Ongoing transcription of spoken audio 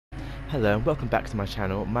Hello and welcome back to my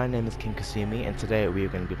channel. My name is King Kasumi and today we are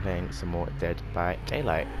going to be playing some more Dead by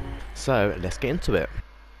Daylight. So let's get into it.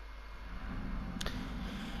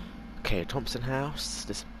 Okay, Thompson House.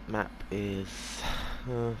 This map is...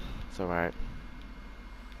 it's alright.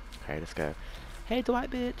 Okay, let's go. Hey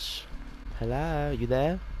Dwight bitch! Hello, you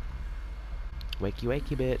there? Wakey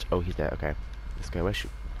wakey bitch. Oh, he's there, okay. Let's go, where's you?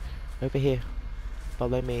 Over here.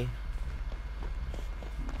 Follow me.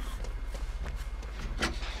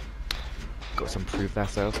 Got some proof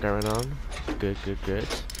ourselves going on. Good, good, good.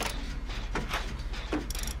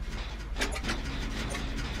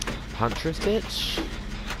 Huntress, bitch.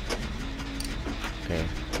 Okay,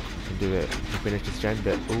 we can do it. We can finish this gen,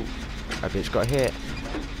 but ooh, a bitch got hit.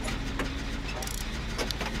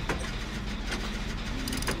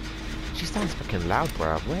 She sounds fucking loud,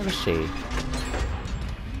 bruv. Where is she?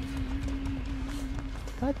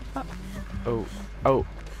 What the fuck? Oh, oh,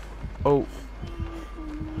 oh.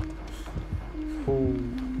 Oh.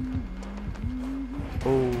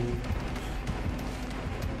 Oh.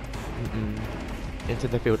 Into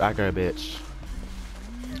the field I go, bitch.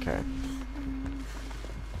 Okay.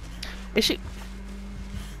 Is she?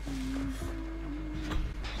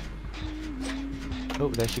 Oh,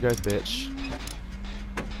 there she goes, bitch.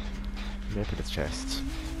 Let me open this chest.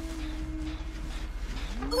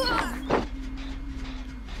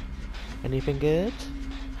 Anything good?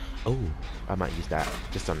 Oh, I might use that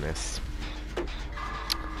just on this.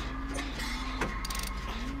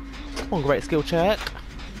 Come on, great skill check.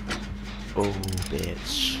 Oh,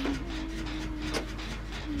 bitch.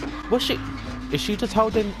 What's she? Is she just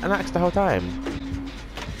holding an axe the whole time?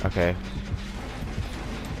 Okay.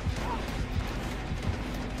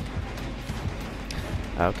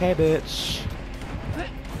 Okay, bitch.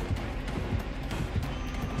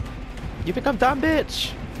 You think I'm done,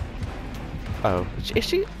 bitch? Oh, is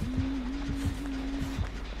she?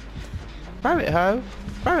 Throw it, ho.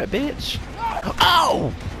 Throw it, bitch.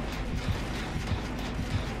 Oh!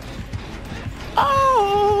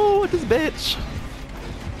 Oh, this bitch.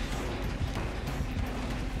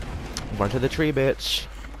 Run to the tree, bitch.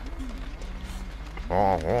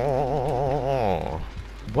 Oh.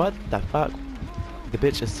 What the fuck? The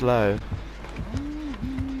bitch is slow.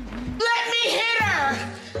 Let me hit her!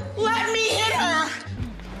 Let me hit her!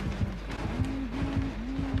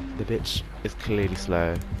 The bitch is clearly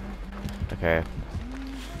slow. Okay.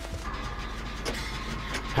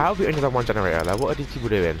 How have we only done one generator? Like, what are these people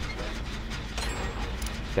doing?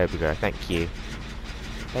 There we go, thank you.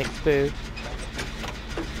 Thanks, boo.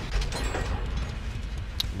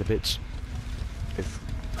 The bitch is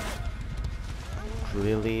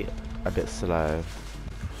really a bit slow.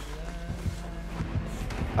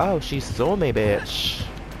 Oh, she saw me, bitch.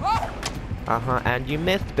 Uh-huh, and you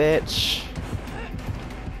missed, bitch.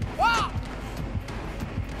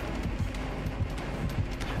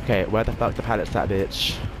 Okay, where the fuck the pallets at,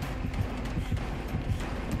 bitch?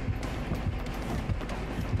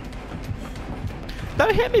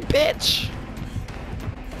 Don't hit me, bitch!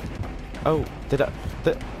 Oh,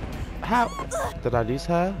 how? Did I lose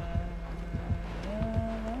her?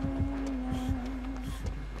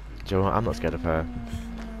 Do you know what? I'm not scared of her.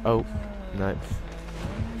 Oh, no.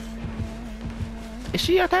 Is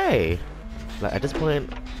she okay? Like, at this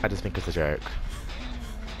point, I just think it's a joke.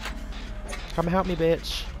 Come help me,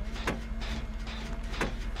 bitch.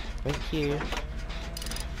 Thank you.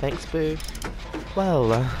 Thanks, boo.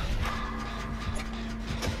 Well,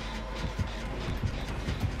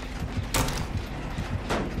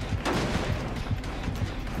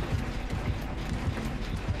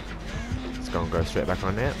 go straight back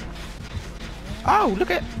on it. Oh, look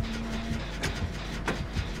at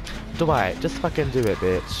Dwight, just fucking do it,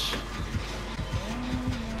 bitch.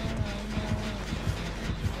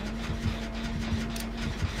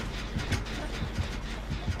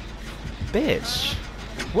 Bitch,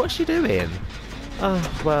 what's she doing?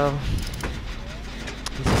 Oh, well,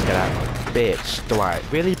 let's just get out. Bitch, Dwight,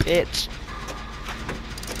 really, bitch?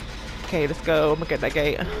 Okay, let's go. I'm gonna get that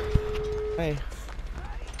gate. Hey.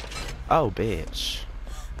 Oh, bitch.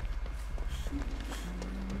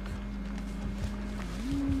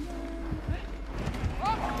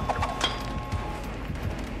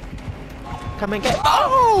 Come and get.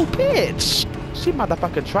 Oh, bitch! She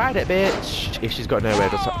motherfucking tried it, bitch. If she's got nowhere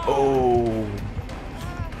to. Oh.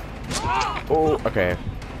 Oh, okay.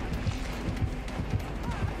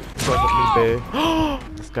 Go hit me, boo.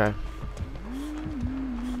 Let's go.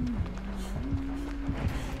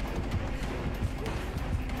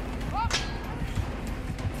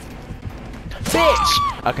 Bitch!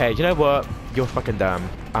 Okay, you know what? You're fucking dumb.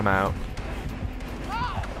 I'm out.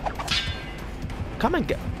 Come and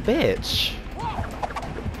get... Bitch!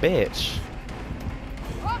 Bitch.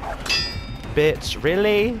 Bitch,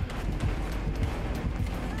 really?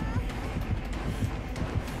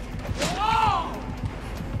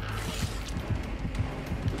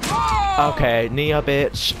 Okay, Nia,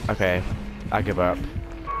 bitch. Okay, I give up.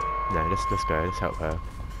 No, let's go. Let's help her.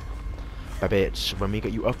 But bitch, when we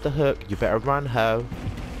get you off the hook, you better run, ho.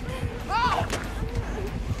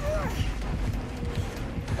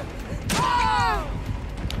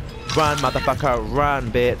 Run, motherfucker,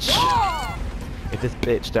 run, bitch. If this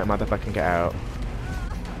bitch don't motherfucking get out.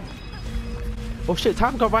 Oh shit,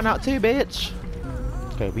 time to run out too, bitch.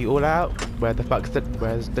 Okay, we all out. Where's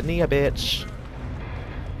the Nia, bitch?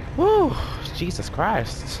 Woo, Jesus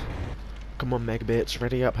Christ. Come on, Meg, bitch,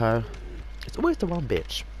 ready up, ho. It's always the one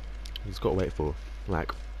bitch you just gotta wait for.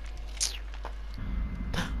 Like,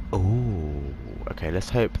 oh, okay, let's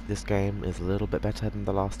hope this game is a little bit better than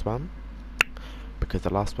the last one. Because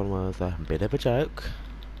the last one was a bit of a joke.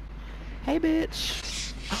 Hey,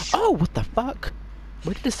 bitch. Oh, what the fuck?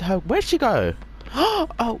 Where'd she go?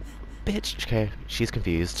 Oh, bitch. Okay, she's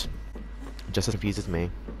confused. Just as confused as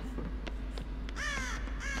me.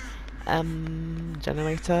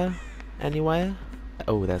 Generator? Anywhere?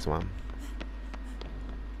 Oh, there's one.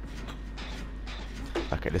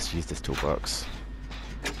 Okay, let's use this toolbox.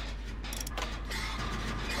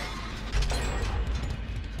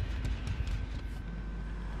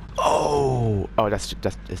 Oh, it's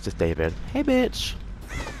just David. Hey, bitch.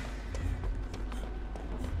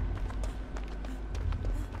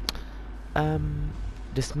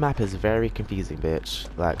 This map is very confusing, bitch.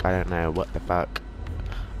 Like, I don't know what the fuck.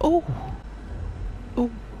 Oh,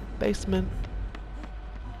 basement.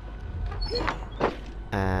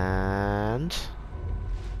 And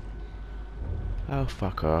oh,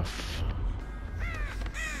 fuck off.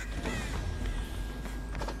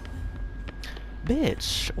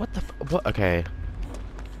 Bitch, what the what? Okay.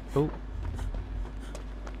 Oh.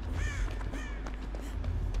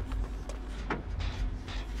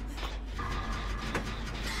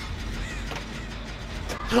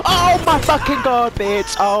 Oh my fucking god,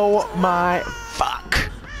 bitch! Oh my fuck!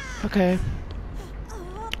 Okay.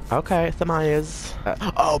 Okay, it's the Myers.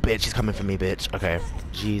 Oh, bitch, he's coming for me, bitch. Okay.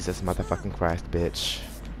 Jesus motherfucking Christ, bitch.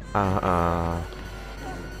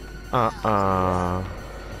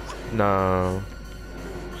 No.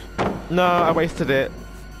 No, I wasted it.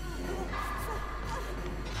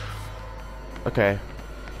 Okay.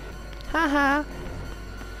 Haha.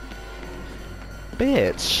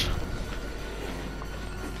 Bitch.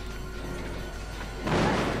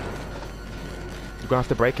 You're gonna have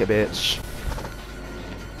to break it, bitch.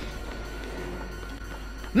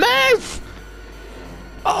 Move!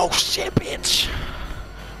 Oh shit, bitch.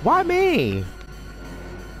 Why me?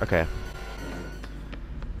 Okay.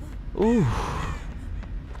 Ooh.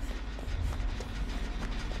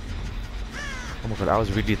 Oh my god, I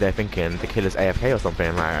was really there thinking the killer's AFK or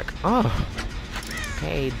something, like, oh.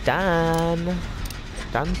 Okay, done.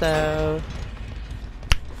 Donezo.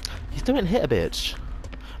 He still didn't hit a bitch.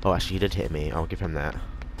 Oh, actually, he did hit me. I'll give him that.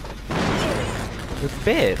 Good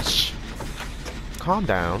bitch. Calm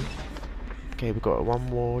down. Okay, we've got one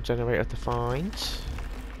more generator to find.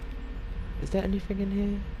 Is there anything in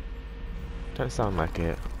here? Don't sound like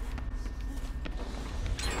it.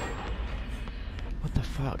 What the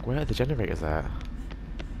fuck? Where are the generators at?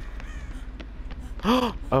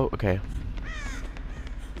 Oh, okay.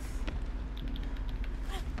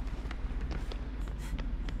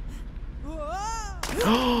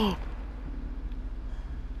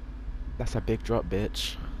 That's a big drop,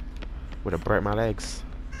 bitch. Would have broke my legs.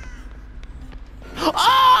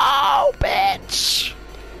 Oh, bitch!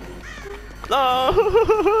 No!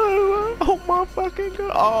 Oh my fucking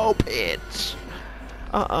god! Oh, bitch!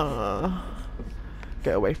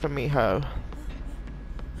 Get away from me, ho.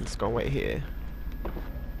 I'm just gonna wait here.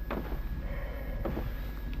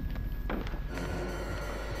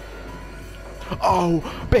 Oh,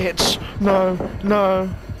 bitch! No, no!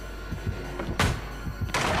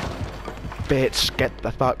 Bitch, get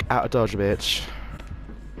the fuck out of dodge, bitch.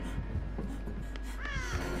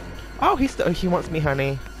 Oh, he wants me,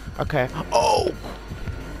 honey. Okay. Oh!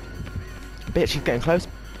 Bitch, he's getting close.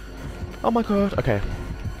 Oh my god. Okay.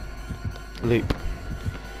 Loop.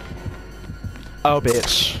 Oh,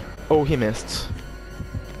 bitch. Oh, he missed.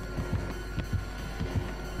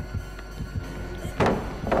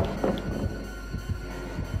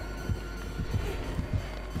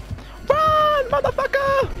 Run,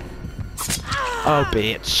 motherfucker! Oh,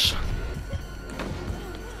 bitch.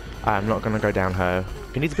 I'm not gonna go down her.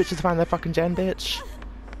 Can these bitches find their fucking gen, bitch?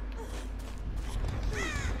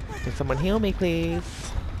 Can someone heal me,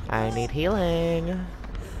 please? I need healing.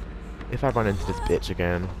 If I run into this bitch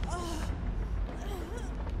again.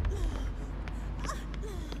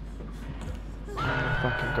 Oh my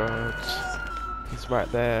fucking god. He's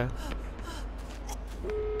right there.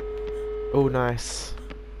 Oh, nice.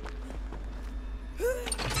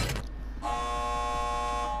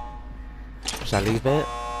 Should I leave it?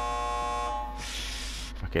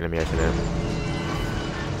 Okay, let me open it.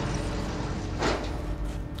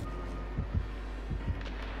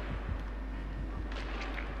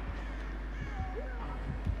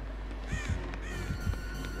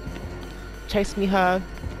 Chase me, her.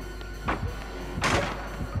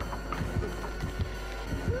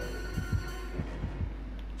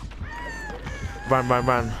 Run, run,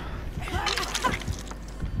 run.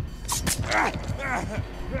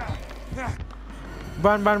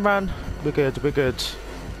 Run, run, run. We're good, we're good.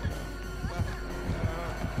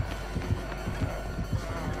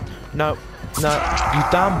 No, no, you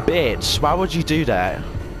dumb bitch. Why would you do that?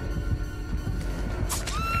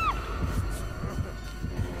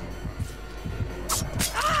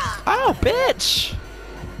 Oh, bitch!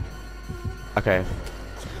 Okay.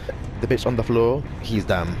 The bitch on the floor, he's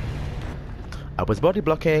dumb. I was body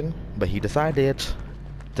blocking, but he decided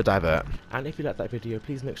to divert. And if you like that video,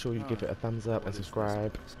 please make sure you give it a thumbs up and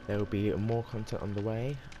subscribe. There will be more content on the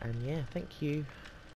way. And yeah, thank you.